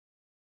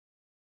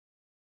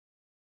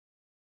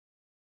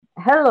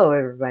Hello,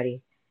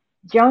 everybody.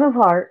 Joan of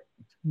Heart,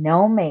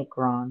 no make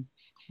wrong,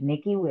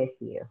 Nikki with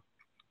you.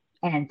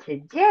 And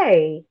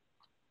today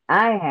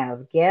I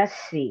have guest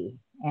C,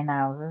 and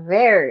I'm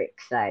very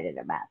excited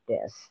about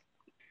this.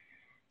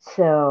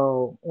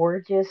 So we're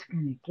just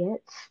going to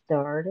get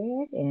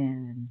started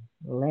and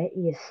let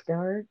you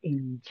start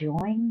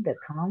enjoying the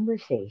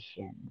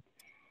conversation.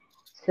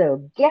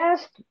 So,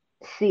 guest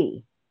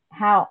C,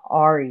 how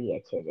are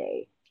you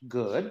today?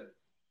 Good.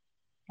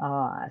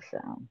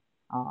 Awesome.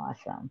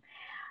 Awesome.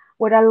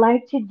 What I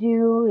like to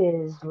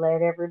do is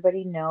let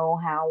everybody know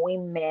how we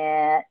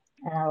met,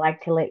 and I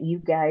like to let you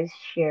guys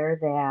share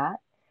that.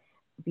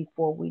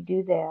 Before we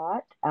do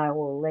that, I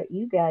will let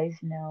you guys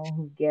know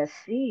who Guest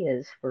C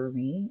is for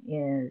me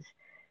is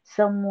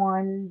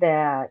someone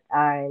that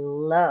I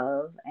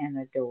love and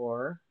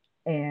adore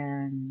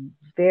and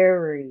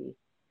very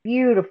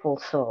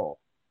beautiful soul.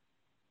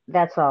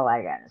 That's all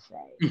I gotta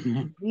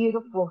say.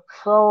 Beautiful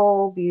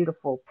soul,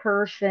 beautiful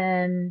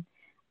person,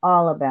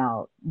 all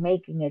about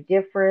making a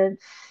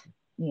difference.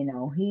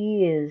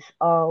 He is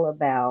all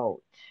about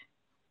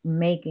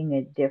making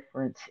a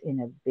difference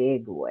in a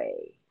big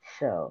way.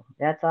 So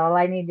that's all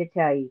I need to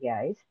tell you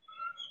guys.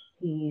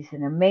 He's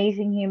an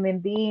amazing human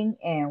being,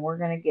 and we're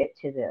going to get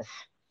to this.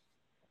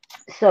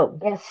 So,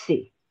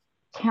 Bessie,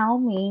 tell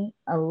me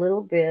a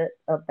little bit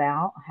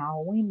about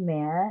how we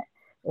met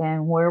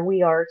and where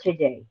we are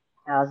today.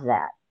 How's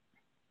that?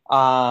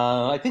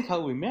 I think how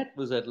we met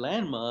was at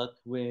Landmark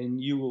when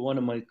you were one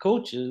of my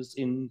coaches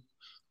in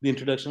the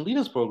Introduction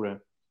Leaders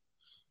Program.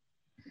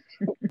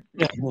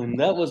 And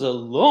that was a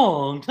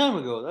long time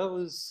ago. That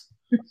was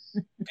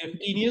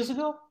 15 years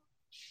ago.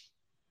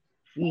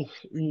 Eesh,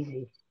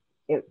 easy.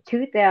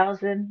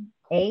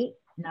 2008,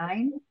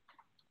 9?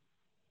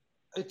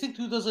 I think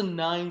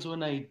 2009 is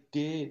when I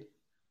did.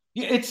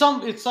 Yeah, it's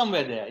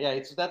somewhere there. Yeah,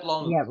 it's that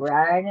long ago. Yeah,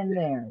 right in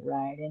there,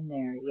 right in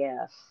there.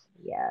 Yes,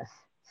 yes.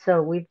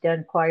 So we've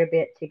done quite a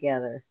bit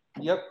together.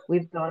 Yep.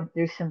 We've gone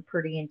through some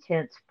pretty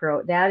intense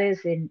that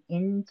is an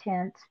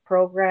intense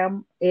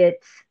program.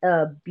 It's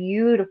a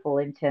beautiful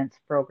intense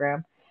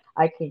program.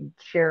 I can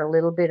share a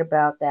little bit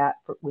about that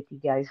with you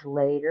guys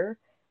later.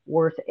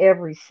 Worth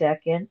every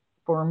second.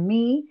 For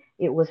me,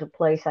 it was a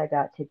place I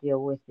got to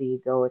deal with the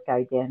egoic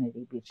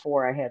identity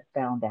before I had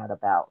found out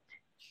about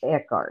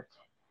Eckhart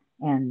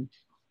and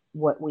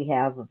what we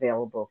have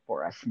available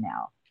for us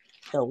now.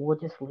 So we'll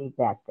just leave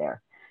that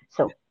there.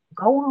 So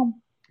go on.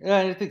 Yeah,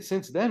 and I think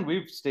since then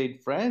we've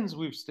stayed friends.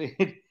 We've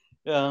stayed.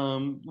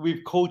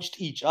 We've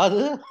coached each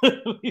other.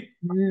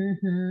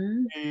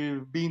 Hmm.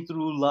 We've been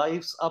through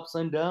life's ups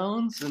and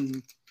downs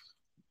and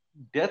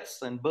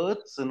deaths and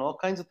births and all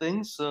kinds of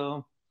things.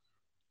 So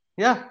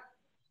yeah,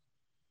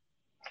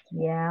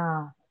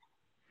 Yeah.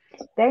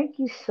 Thank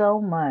you so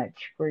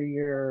much for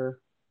your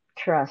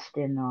trust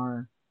in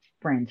our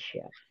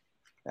friendship.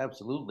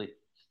 absolutely.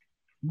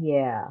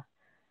 Yeah.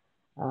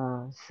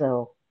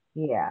 So,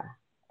 yeah.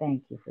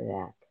 Thank you for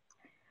that.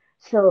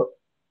 So,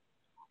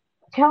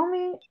 tell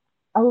me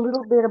a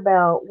little bit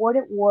about what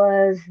it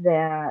was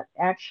that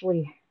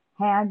actually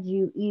had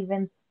you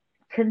even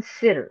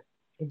consider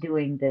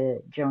doing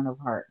the Joan of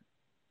Arc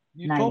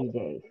You told 90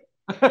 days.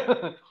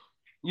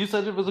 you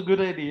said it was a good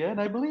idea, and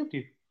I believed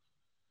you.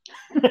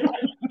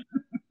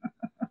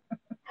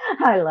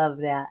 I love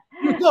that.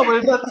 No, but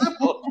it's that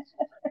simple.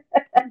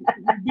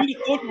 You've been a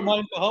coach of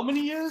mine for how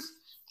many years?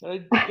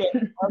 I've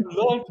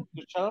learned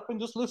to shut up and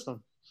just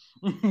listen.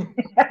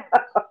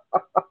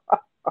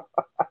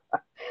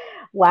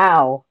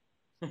 Wow.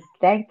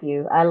 Thank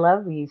you. I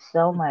love you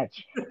so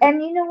much.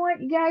 And you know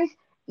what, you guys?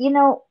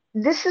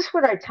 This is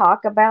what I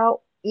talk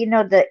about.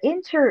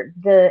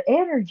 The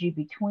energy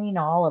between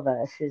all of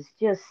us is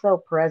just so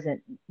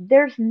present.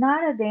 There's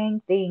not a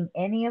dang thing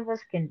any of us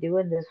can do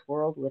in this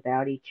world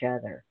without each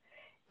other.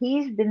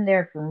 He's been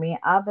there for me,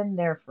 I've been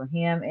there for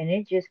him, and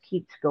it just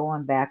keeps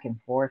going back and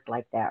forth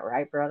like that,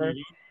 right, brother?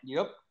 Mhm.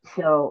 Yep.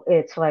 So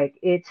it's like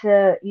it's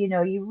a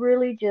you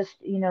really just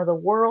the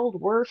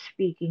world we're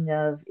speaking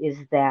of is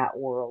that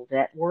world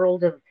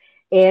of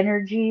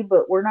energy,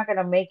 but we're not going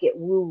to make it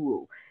woo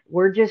woo.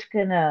 We're just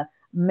going to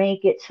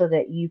make it so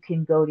that you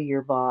can go to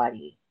your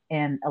body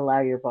and allow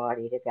your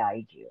body to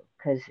guide you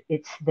because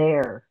it's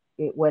there,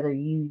 whether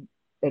you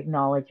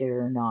acknowledge it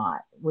or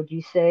not. Would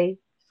you say?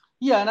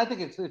 Yeah, and I think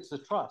it's the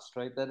trust,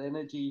 right? That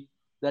energy,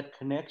 that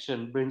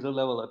connection brings a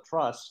level of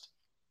trust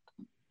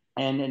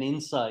and an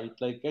insight.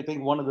 Like I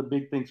think one of the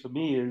big things for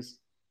me is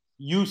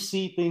you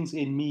see things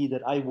in me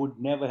that I would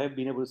never have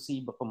been able to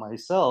see for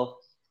myself.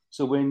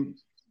 So when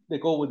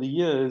like over the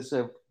years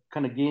I've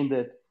kind of gained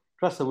that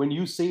trust that when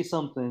you say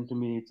something to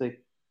me, it's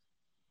like,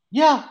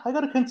 yeah, I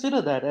gotta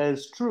consider that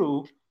as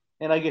true,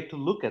 and I get to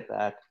look at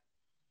that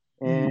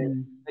and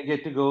Mm, I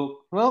get to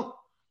go, well,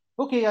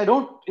 okay, I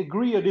don't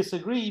agree or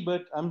disagree,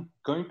 but I'm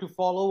going to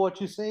follow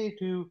what you say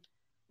to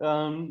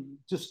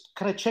just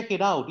kind of check it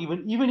out.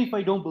 Even if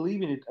I don't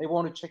believe in it, I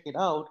want to check it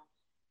out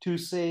to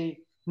say,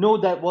 no,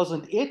 that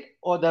wasn't it,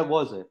 or that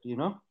was it. You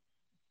know?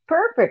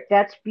 perfect.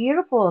 That's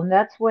beautiful, and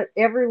that's what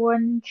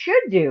everyone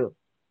should do.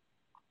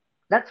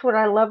 That's what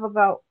I love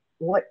about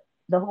what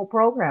the whole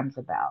program's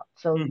about.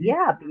 So Hmm.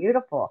 yeah,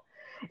 beautiful.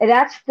 And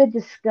that's the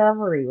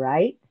discovery,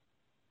 right?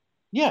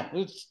 Yeah,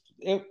 it's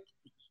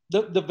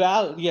the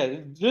val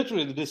yeah,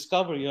 literally the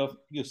discovery of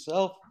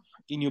yourself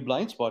in your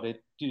blind spot.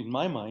 It in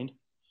my mind.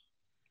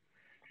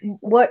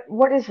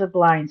 What is a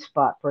blind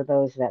spot for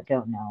those that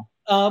don't know?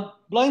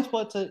 Blind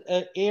spots are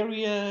an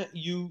area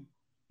you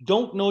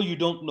don't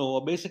know,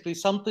 or basically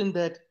something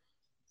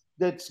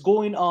that's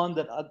going on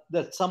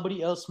that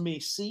somebody else may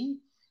see.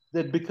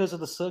 That because of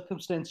the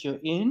circumstance you're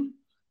in,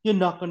 you're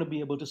not going to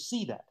be able to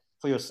see that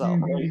for yourself,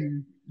 right?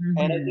 Mhm.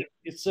 And I Mhm. think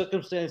it's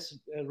circumstance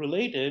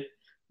related,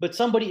 but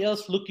somebody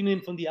else looking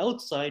in from the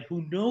outside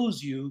who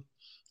knows you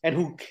and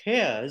who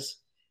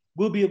cares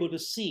will be able to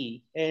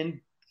see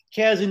and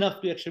cares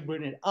enough to actually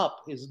bring it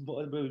up is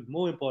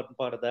more important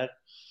part of that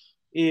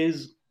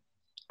is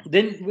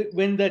then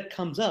when that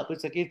comes up,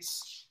 it's like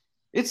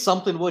it's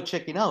something worth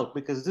checking out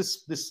because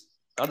this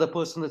other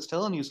person that's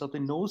telling you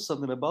something knows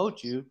something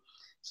about you.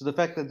 So the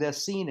fact that they're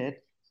seeing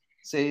it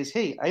says,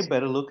 "Hey, I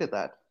better look at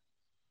that."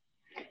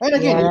 And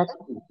again, Yeah,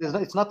 that's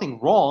it's nothing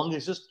wrong.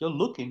 It's just you're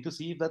looking to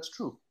see if that's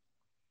true.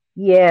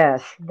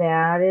 yes,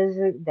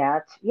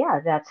 that's yeah,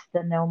 that's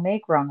the no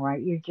make wrong,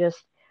 right? You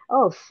just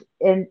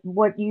and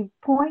what you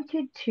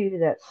pointed to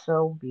that's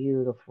so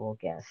beautiful,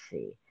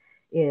 Gessie,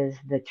 is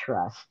the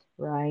trust,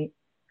 right?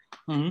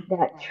 Hmm.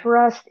 That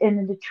trust,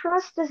 and the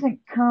trust doesn't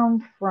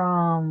come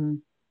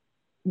from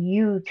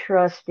you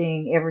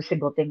trusting every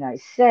single thing I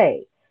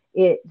say.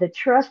 The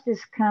trust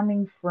is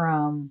coming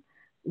from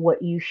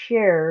what you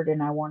shared,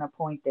 and I want to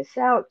point this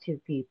out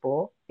to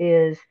people,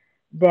 is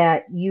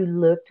that you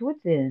looked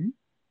within.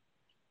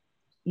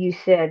 You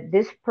said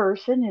this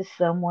person is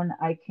someone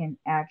I can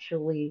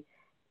actually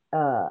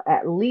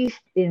at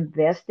least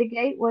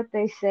investigate what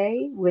they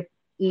say with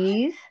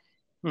ease,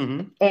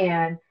 Hmm.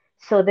 and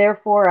so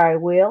therefore I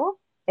will.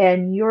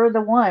 And you're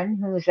the one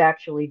who's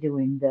actually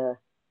doing the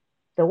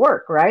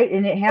work, right?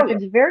 And it Oh yeah.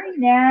 happens very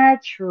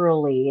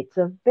naturally. It's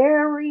a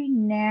very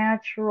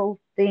natural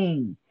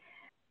thing.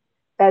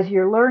 As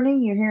you're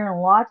learning, you're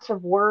hearing lots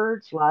of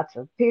words, lots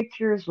of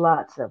pictures,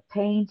 lots of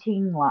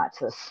painting,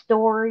 lots of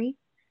story,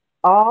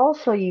 all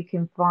so you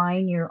can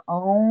find your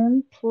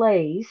own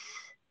place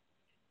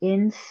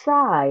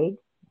inside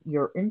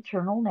your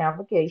internal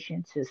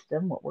navigation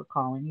system, what we're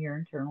calling your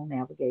internal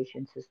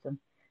navigation system,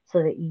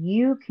 so that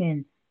you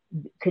can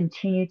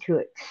continue to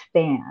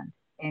expand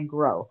and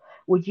grow.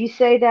 Would you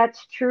say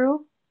that's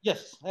true?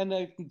 Yes, and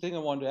I think I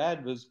want to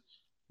add was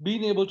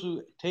being able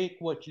to take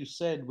what you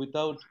said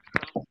without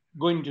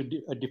going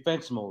to a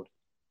defense mode.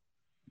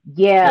 Right.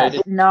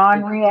 Yes,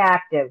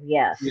 non-reactive.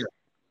 Yeah. Yes.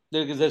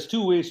 Because there's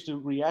two ways to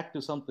react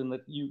to something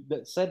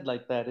that said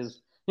like that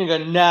is you go,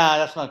 nah,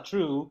 that's not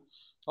true.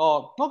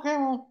 Or okay,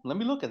 well, let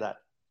me look at that.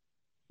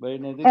 Right.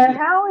 And I think And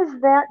how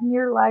is that in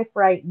your life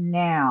right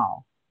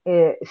now?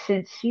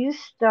 Since you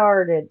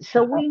started,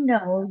 so we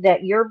know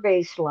that your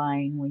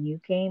baseline when you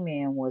came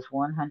in was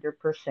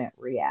 100% Mhm.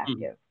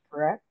 reactive,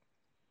 correct?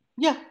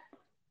 Yeah.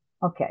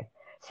 Okay.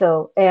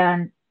 So,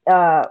 and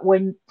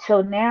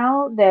so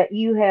now that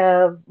you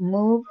have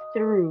moved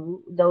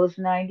through those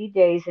 90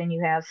 days and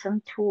you have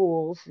some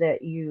tools that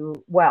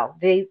well,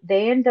 they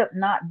end up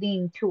not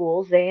being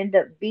tools, they end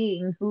up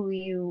being who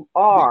you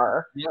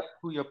are. Yeah.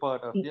 Who you're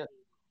part of. Yeah.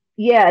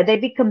 Yeah, they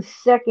become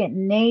second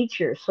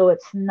nature. So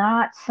it's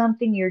not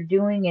something you're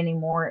doing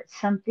anymore.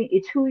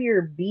 It's who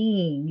you're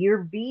being.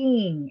 You're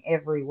being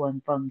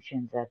everyone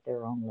functions at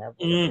their own level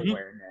of Hmm.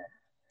 awareness.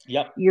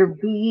 Yep. You're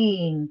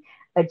being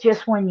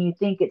just when you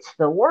think it's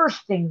the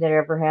worst thing that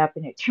ever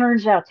happened, it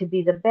turns out to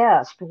be the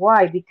best.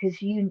 Why?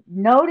 Because you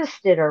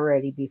noticed it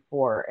already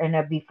before,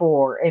 and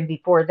before, and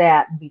before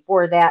that, and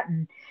before that.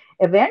 And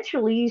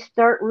eventually you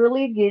start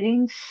really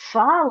getting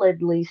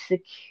solidly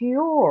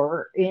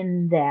secure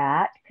in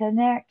that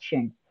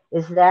connection.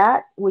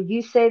 Would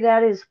you say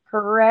that is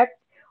correct?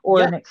 Or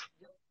Yeah.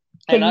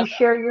 can And you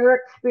share your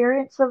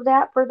experience of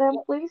that for them,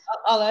 please?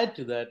 I'll add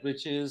to that,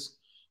 which is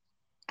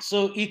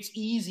so it's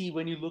easy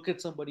when you look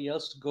at somebody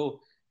else to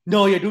go,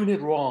 no, you're doing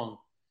it wrong,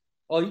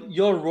 or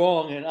you're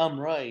wrong and I'm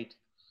right.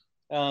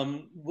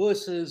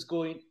 Versus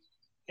going,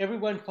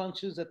 everyone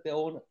functions at their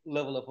own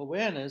level of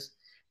awareness.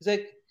 It's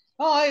like,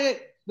 oh,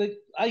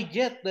 I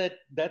get that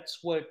that's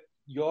what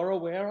you're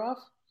aware of,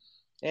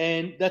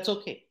 and that's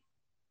okay.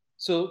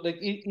 So, like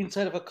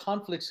inside of a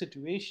conflict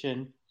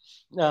situation,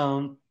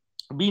 um,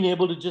 being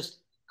able to just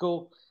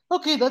go,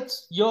 okay,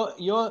 that's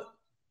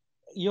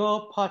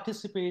you're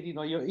participating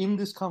or you're in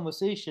this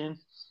conversation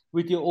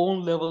with your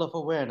own level of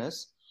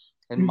awareness,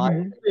 and mine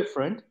Hmm. is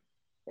different,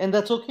 and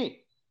that's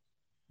okay.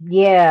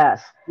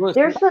 Yes. Versus,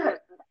 There's a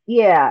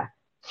yeah.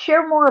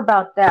 Share more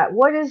about that.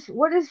 What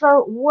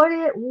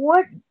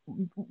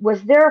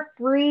was there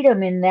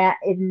freedom in that,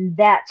 and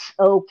that's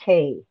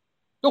okay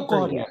oh for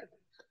God, you?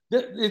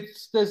 yeah.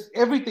 There's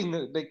everything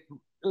like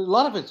a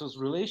lot of it was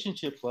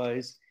relationship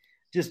wise,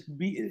 just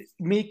be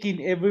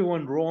making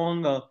everyone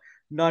wrong,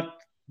 not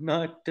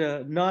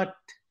how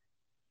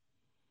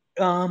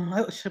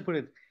should I put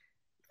it?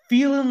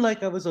 Feeling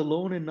like I was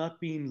alone and not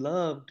being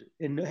loved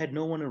and had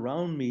no one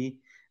around me.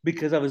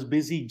 because I was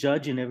busy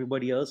judging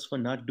everybody else for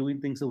not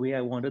doing things the way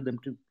I wanted them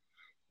to,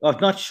 or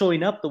not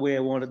showing up the way I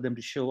wanted them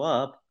to show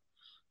up.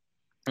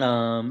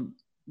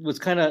 Was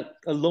kind of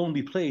a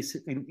lonely place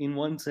in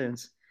one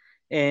sense.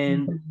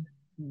 And Mhm.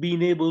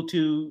 being able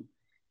to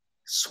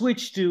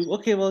switch to,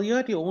 okay, well, you're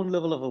at your own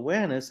level of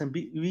awareness, and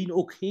being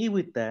okay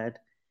with that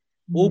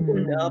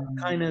opened up Mm.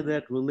 kind of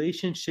that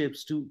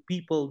relationships to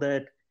people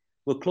that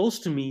were close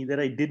to me that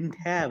I didn't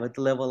have at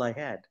the level I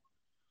had.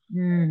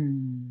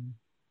 Mm.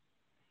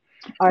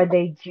 Are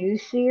they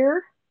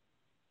juicier?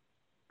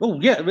 Oh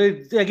yeah,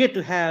 I get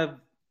to have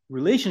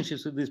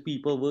relationships with these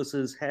people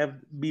versus have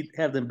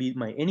them be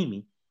my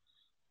enemy.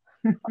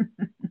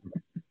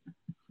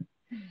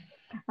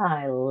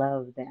 I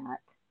love that.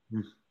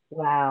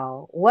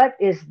 Wow. What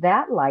is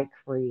that like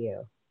for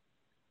you?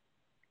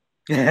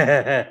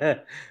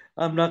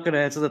 I'm not going to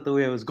answer that the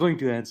way I was going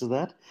to answer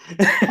that.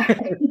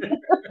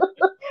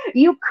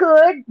 You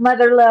could,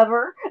 mother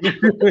lover.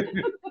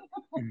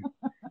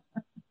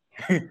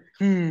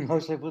 How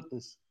should I put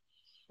this?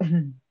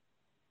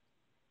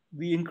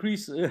 The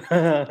increase.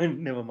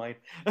 Never mind.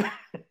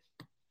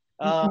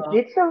 Uh,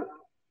 It's so.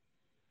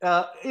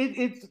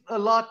 it's a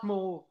lot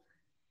more.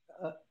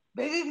 Uh,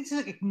 Maybe it's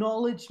like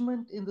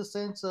acknowledgement in the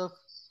sense of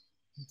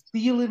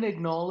feeling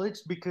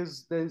acknowledged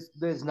because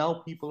there's now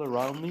people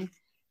around me,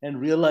 and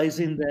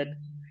realizing that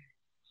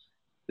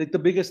like the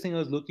biggest thing I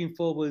was looking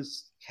for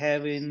was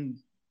having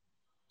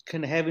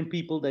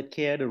people that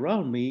cared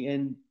around me,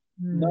 and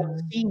not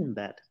Mm. seeing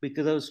that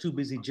because I was too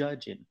busy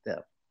judging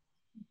them.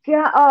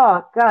 Yeah.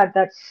 Oh God,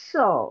 that's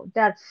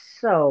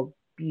so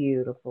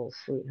beautiful,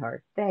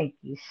 sweetheart. Thank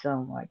you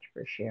so much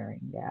for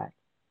sharing that.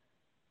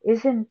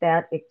 Isn't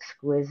that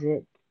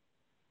exquisite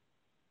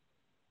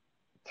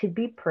to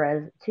be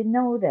present, to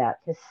know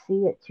that, to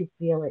see it, to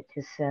feel it,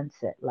 to sense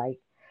it,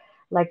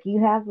 like you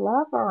have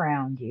love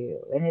around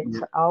you and it's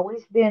Yeah.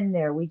 always been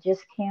there. We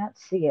just can't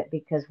see it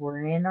because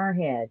we're in our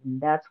head, and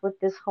that's what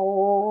this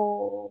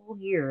whole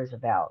year is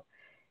about.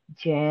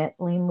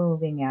 Gently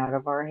moving out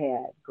of our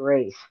head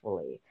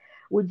gracefully.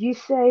 Would you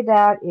say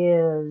that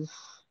is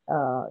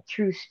a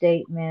true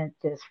statement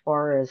as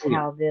far as Oh yeah.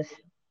 how this?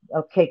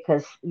 Okay,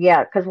 because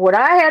yeah, because what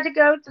I had to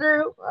go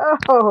through,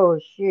 oh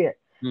shit,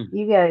 Hmm.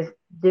 you guys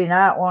do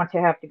not want to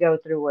have to go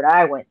through what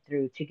I went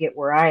through to get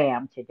where I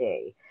am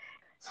today.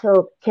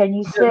 So, can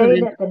you It doesn't say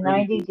end that the at 90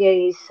 90 days.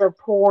 days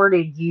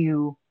supported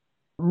you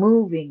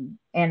moving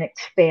and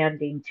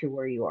expanding to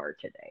where you are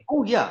today?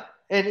 Oh yeah,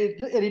 and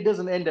it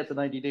doesn't end at the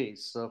 90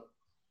 days. So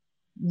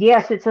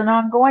Yes, it's an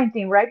ongoing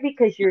thing, right?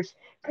 Because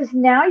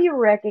now you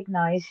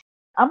recognize.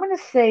 I'm going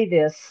to say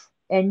this,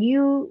 and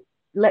you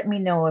let me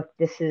know if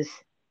this is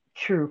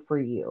true for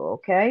you,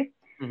 okay?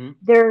 mhm.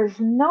 There's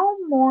no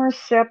more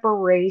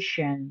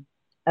separation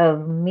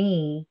of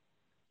me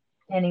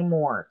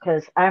anymore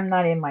because I'm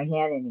not in my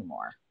head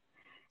anymore.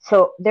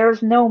 So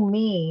there's no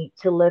me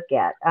to look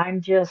at.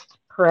 I'm just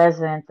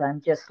present. I'm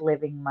just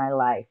living my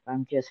life.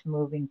 I'm just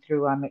moving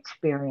through. I'm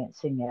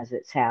experiencing as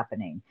it's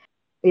happening.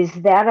 Is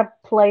that a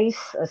place,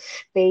 a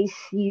space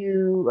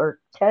you are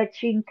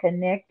touching,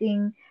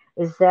 connecting?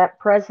 Is that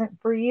present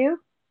for you?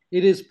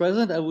 It is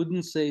present. I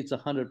wouldn't say it's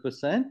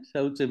 100%.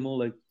 I would say more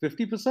like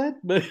 50%,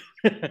 but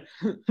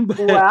but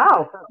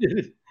Wow.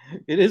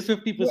 it is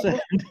 50%.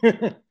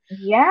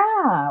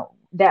 Yeah.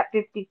 That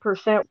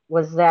 50%,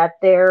 was that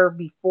there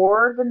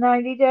before the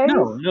 90 days?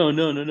 No, no,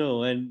 no, no,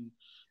 no. And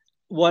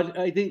what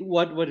I think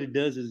what it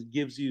does is it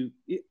gives you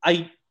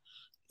I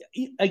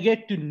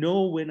get to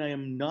know when I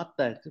am not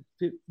that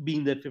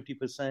being that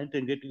 50%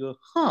 and get to go,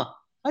 huh,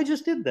 I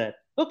just did that.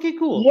 Okay,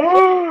 cool.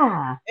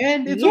 Yeah.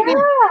 And it's okay.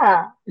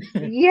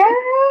 Yeah.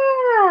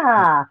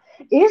 Yeah.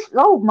 It's,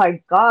 oh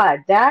my God,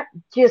 that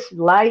just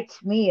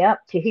lights me up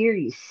to hear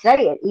you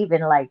say it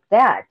even like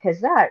that,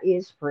 because that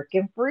is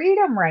freaking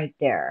freedom right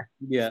there.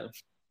 Yeah.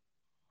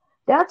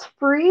 That's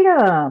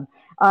freedom.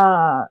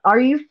 Are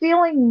you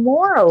feeling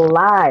more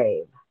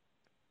alive?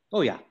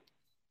 Oh yeah.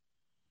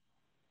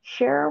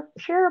 Share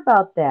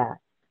about that.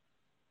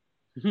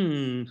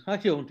 I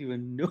don't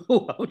even know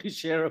how to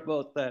share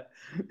about that.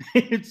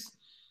 It's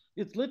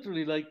it's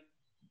literally like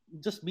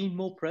just being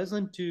more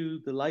present to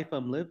the life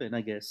I'm living,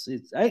 I guess.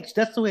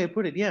 That's the way I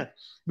put it. Yeah.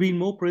 Being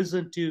more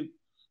present to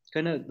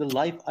kind of the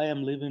life I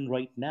am living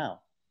right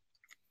now.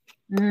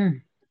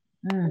 Mm,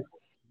 mm.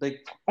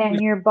 Like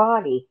And your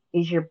body,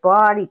 is your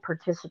body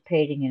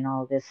participating in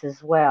all this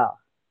as well?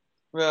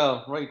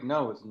 well, right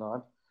now it's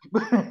not.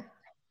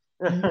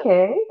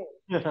 Okay.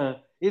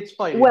 It's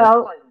fighting.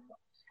 Well,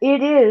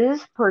 it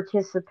is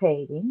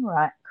participating,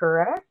 right?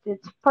 Correct?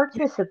 It's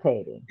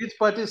participating. It's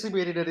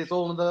participated at its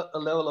own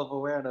level of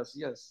awareness.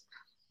 Yes.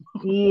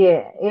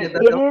 Yeah, Yeah,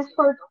 it is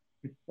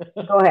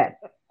go ahead.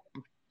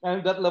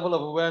 and that level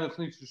of awareness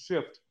needs to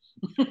shift.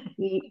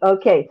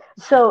 Okay,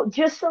 so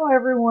just so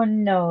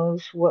everyone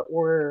knows what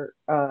we're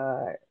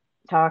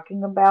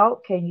talking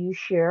about, can you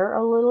share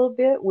a little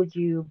bit? Would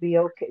you be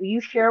okay?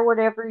 You share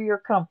whatever you're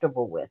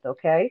comfortable with,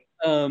 okay?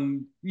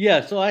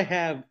 Yeah, so I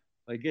have,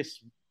 I guess,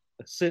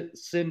 a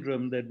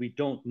syndrome that we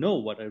don't know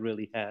what I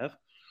really have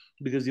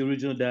because the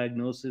original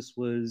diagnosis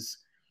was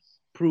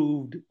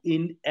proved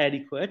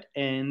inadequate,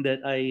 and that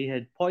I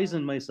had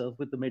poisoned myself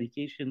with the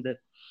medication that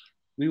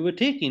we were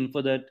taking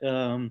for that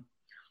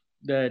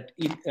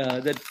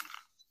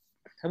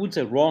I would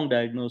say wrong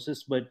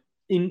diagnosis, but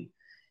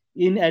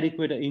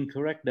inadequate or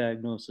incorrect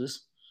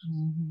diagnosis.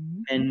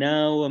 Mm-hmm. And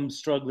now I'm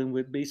struggling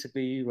with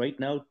basically right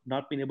now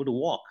not being able to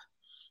walk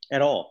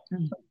at all.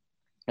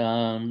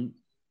 Um,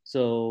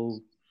 so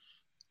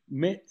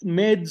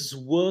meds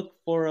work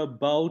for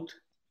about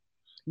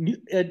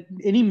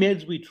any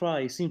meds we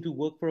try seem to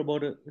work for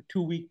about a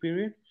 2 week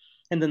period,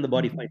 and then the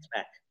body Mm-hmm. fights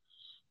back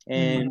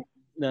and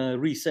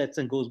resets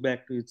and goes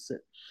back to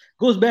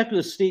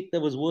a state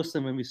that was worse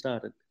than when we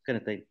started, kind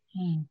of thing.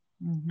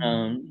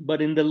 Mm-hmm.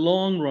 But in the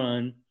long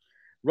run,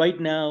 right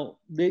now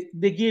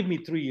they gave me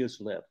 3 years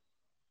to live.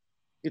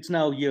 It's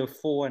now year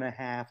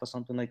 4.5 or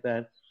something like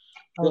that.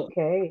 So,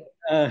 Okay.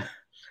 uh,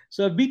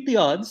 so I beat the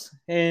odds,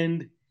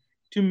 and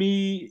to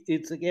me,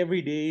 it's like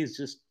every day is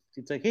just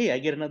it's like, hey, I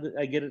get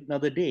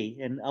another day,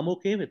 and I'm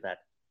okay with that.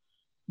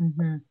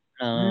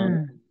 Mm-hmm.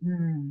 Um,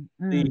 Mm,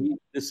 mm, mm,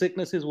 the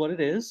sickness is what it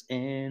is,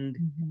 and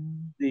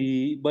mhm.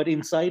 the but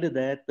inside of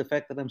that, the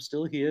fact that I'm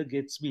still here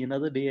gets me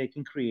another day I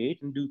can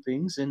create and do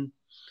things and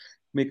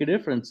make a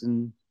difference.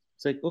 And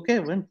it's like, okay,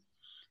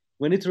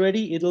 when it's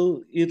ready,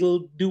 it'll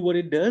do what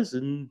it does,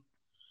 and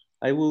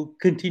I will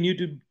continue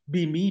to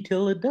be me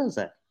till it does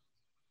that.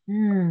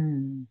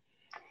 Mm.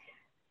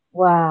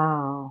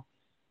 Wow.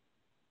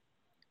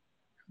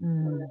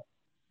 Mm.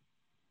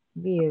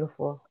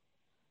 Beautiful.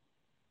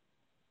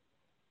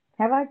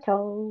 Have I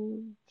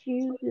told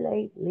you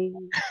lately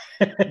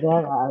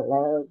that I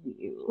love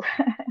you?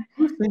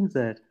 Who sings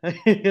that?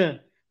 Yeah,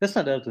 that's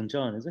not Elton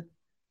John, is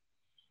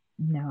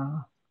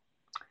No,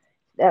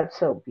 that's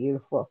so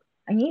beautiful.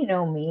 And you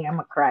know me, I'm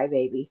a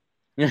crybaby.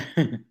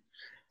 it?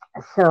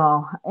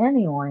 So,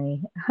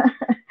 anyway,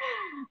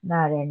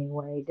 not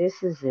anyway,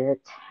 this is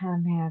it.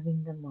 I'm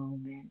having the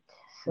moment.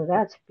 So,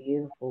 that's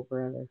beautiful,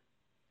 brother.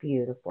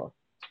 Beautiful.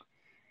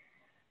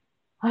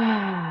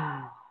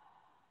 I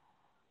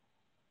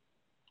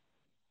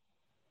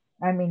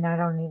mean, I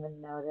don't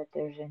even know that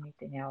there's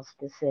anything else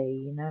to say.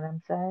 You know what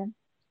I'm saying?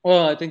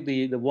 Well, I think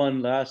the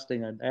one last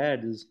thing I'd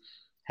add is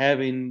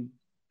having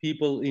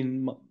people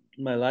in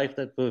my life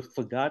that were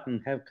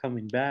forgotten have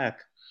coming back.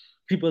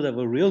 People that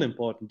were real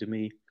important to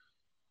me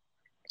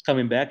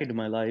coming back into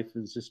my life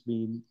has just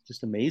been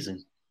just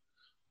amazing.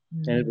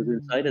 And it was Mm,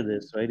 inside of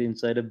this, right?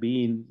 Inside of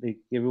being like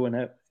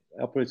everyone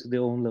operates with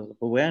their own level of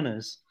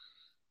awareness,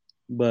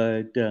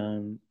 but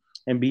and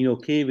being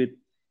okay with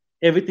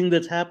everything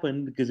that's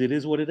happened because it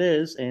is what it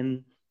is,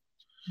 and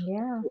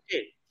yeah,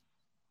 okay,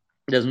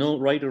 there's no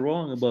right or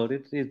wrong about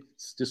it.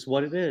 It's just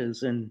what it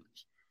is, and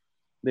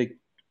like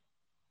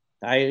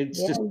it's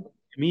just yeah,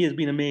 to me, it's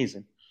been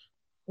amazing.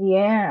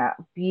 yeah.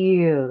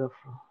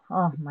 Beautiful.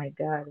 Oh my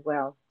God.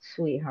 Well,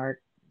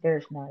 sweetheart,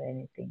 there's not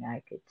anything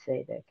I could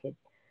say that could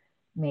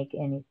make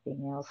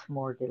anything else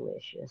more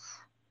delicious.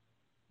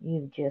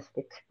 You've just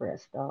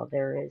expressed all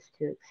there is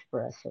to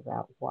express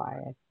about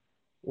why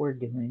we're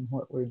doing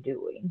what we're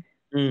doing.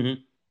 Hmm.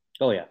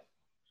 Oh yeah.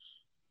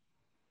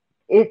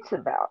 It's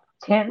about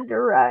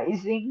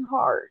tenderizing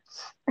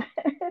hearts.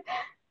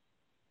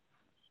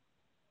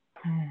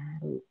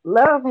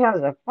 Love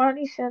has a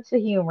funny sense of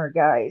humor,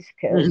 guys,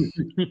 because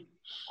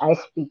I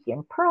speak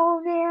in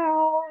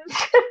pronouns.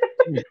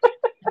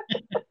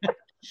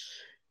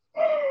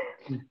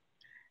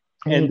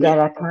 You and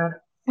gotta kind of,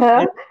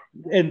 huh?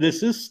 and, and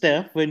this is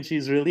Steph when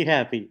she's really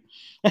happy.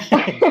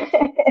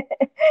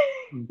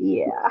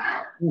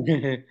 Yeah.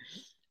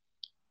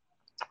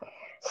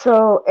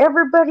 So,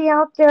 everybody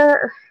out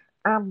there,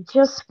 I'm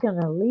just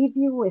gonna leave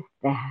you with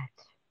that.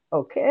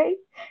 Okay?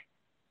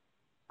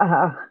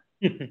 Uh,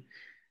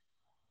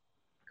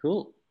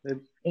 Cool.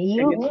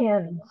 you Again,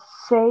 can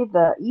say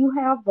you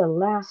have the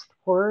last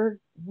word,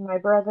 my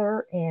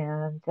brother,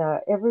 and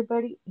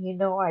everybody, you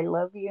know I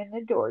love you and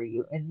adore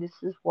you, and this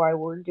is why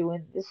we're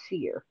doing this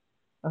here.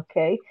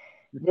 Okay?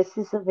 This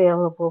is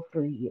available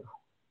for you.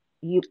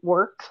 You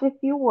works if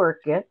you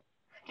work it,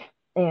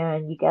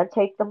 and you got to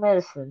take the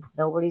medicine.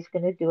 Nobody's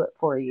going to do it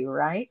for you,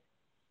 right?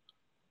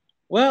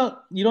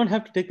 well, you don't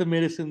have to take the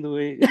medicine the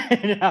way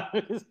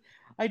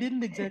I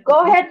didn't exactly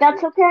Go do. ahead,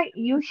 that's okay.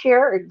 You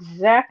share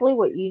exactly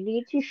what you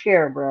need to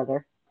share,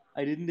 brother.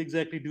 I didn't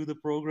exactly do the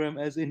program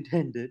as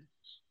intended,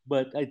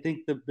 but I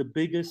think the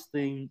biggest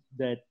thing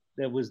that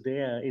was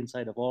there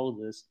inside of all of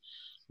this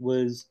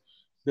was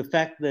the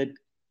fact that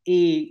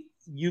a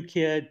you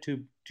cared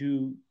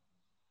to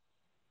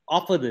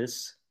offer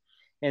this,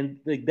 and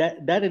like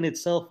that in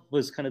itself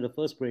was kind of the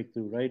first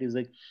breakthrough, right? Is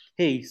like,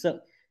 hey,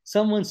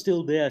 someone's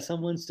still there,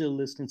 someone's still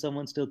listening,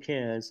 someone still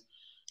cares,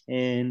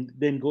 and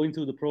then going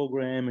through the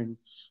program and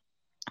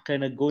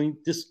kind of going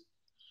just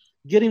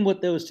getting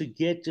what there was to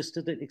get just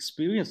at the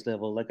experience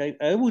level. Like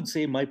I would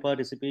say my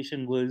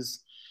participation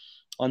was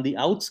on the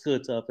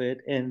outskirts of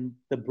it, and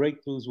the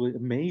breakthroughs were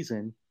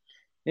amazing.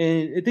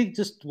 And I think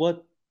just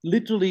what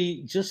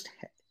literally just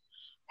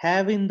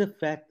having the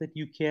fact that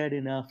you cared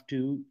enough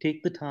to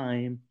take the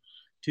time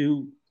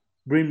to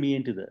bring me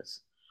into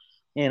this.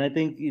 And I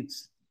think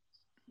it's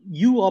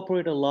you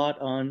operate a lot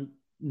on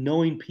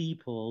knowing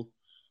people.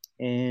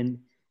 And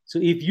so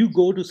if you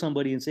go to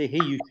somebody and say,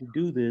 hey, you should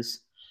do this,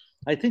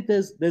 I think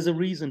there's a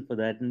reason for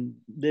that. And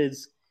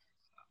there's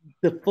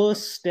the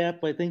first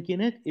step, I think,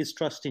 in it is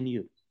trust in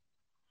you.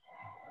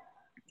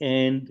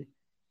 And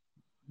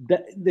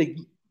the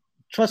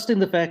trust in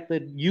the fact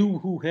that you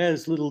who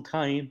has little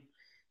time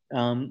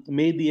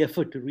made the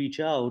effort to reach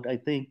out, I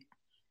think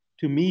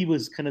to me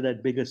was kind of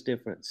that biggest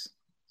difference.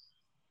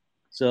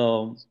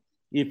 So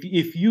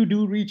if you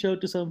do reach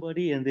out to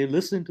somebody and they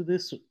listen to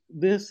this,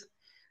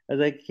 I was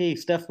like, hey,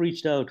 Steph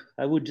reached out.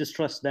 I would just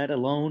trust that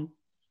alone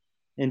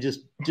and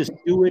just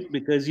do it,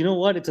 because you know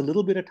what? It's a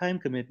little bit of time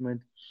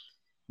commitment,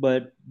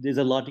 but there's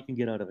a lot you can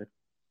get out of it.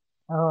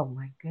 Oh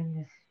my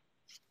goodness.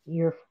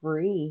 You're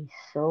free,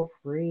 so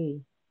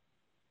free.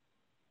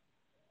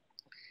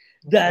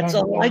 That's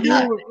And all I and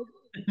got.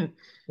 you,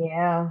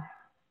 yeah.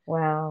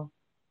 Wow.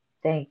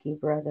 Thank you,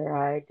 brother.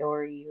 I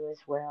adore you as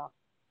well.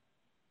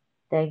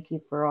 Thank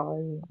you for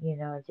all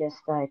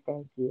just I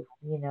thank you.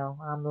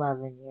 I'm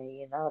loving you,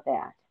 you know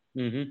that.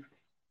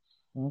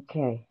 Mm-hmm.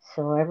 Okay.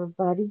 So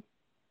everybody,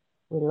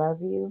 we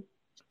love you.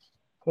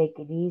 Take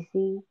it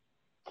easy.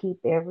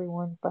 Keep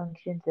everyone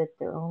functions at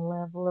their own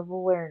level of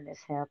awareness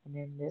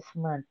happening this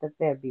month of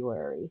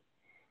February.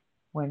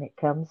 When it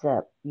comes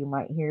up, you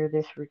might hear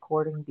this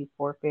recording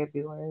before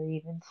February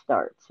even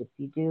starts. If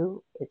you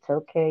do, it's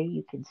okay.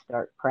 You can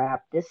start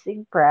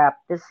practicing,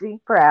 practicing,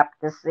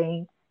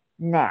 practicing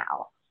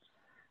now.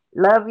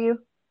 Love you.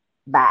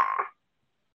 Bye.